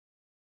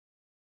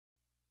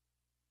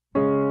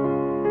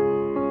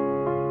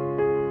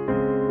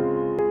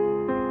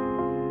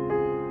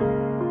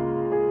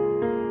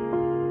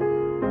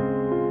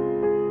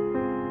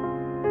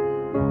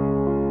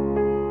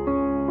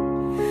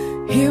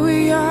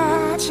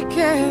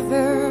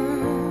together,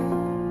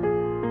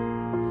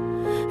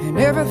 and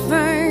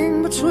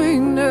everything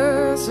between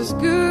us is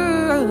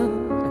good.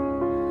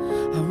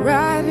 I'm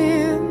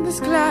riding this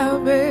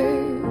cloud,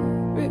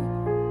 baby,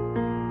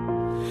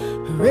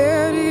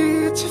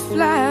 ready to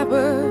fly,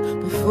 but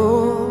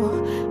before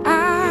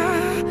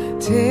I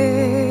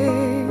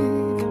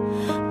take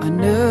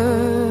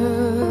another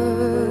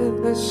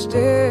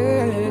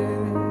step,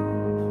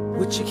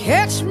 would you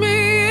catch me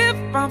if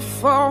I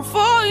fall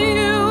for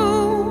you?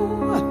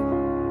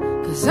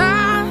 'Cause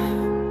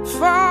I'm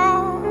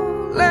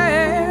falling,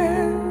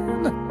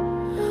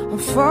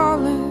 I'm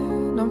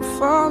falling, I'm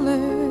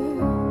falling.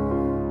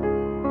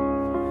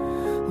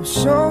 I'm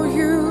so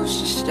used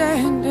to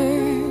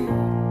standing,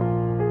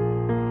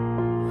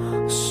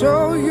 so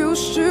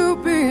used to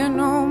being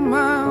on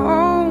my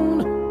own,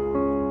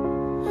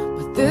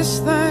 but this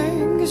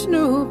thing is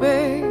new,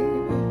 babe.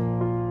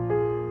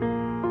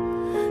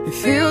 It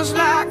feels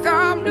like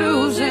I'm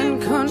losing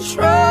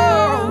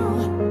control.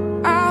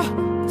 I'll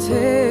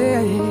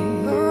take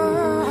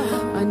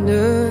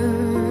another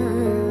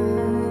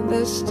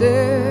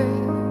step.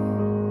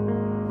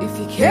 If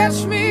you catch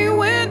me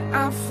when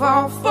I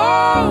fall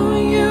for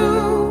you,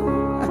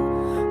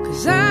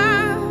 'cause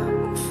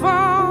I'm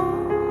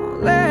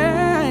falling,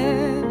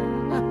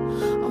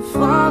 I'm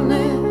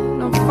falling,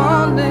 I'm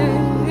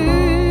falling.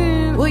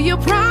 Will you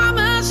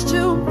promise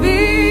to be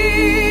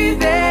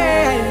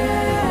there?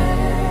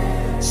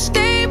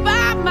 Stay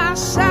by my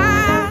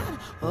side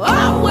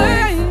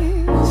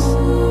always,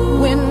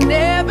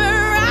 whenever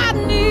I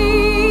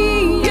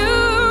need you.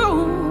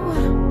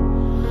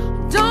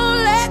 Don't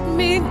let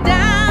me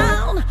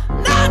down,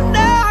 no,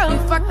 no.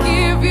 If I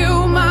give you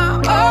my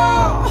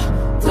all,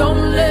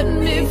 don't let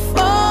me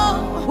fall.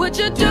 Would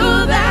you do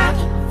that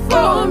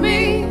for me?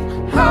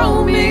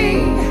 Hold me.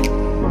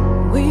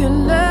 Will you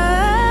love?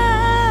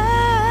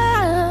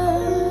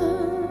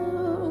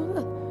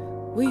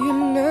 Will you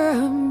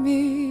love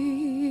me?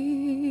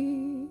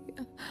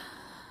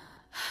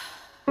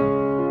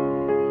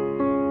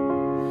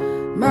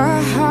 My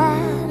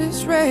heart is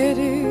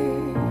ready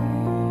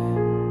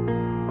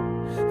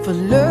for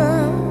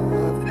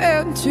love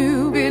and to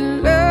be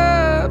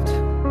loved,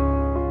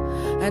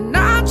 and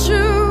I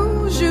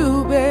choose you,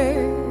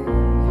 babe.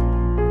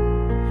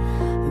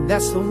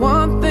 That's the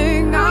one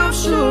thing I'm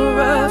sure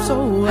of, so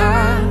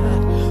I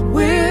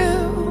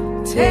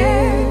will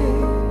take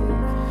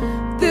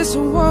this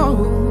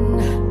walk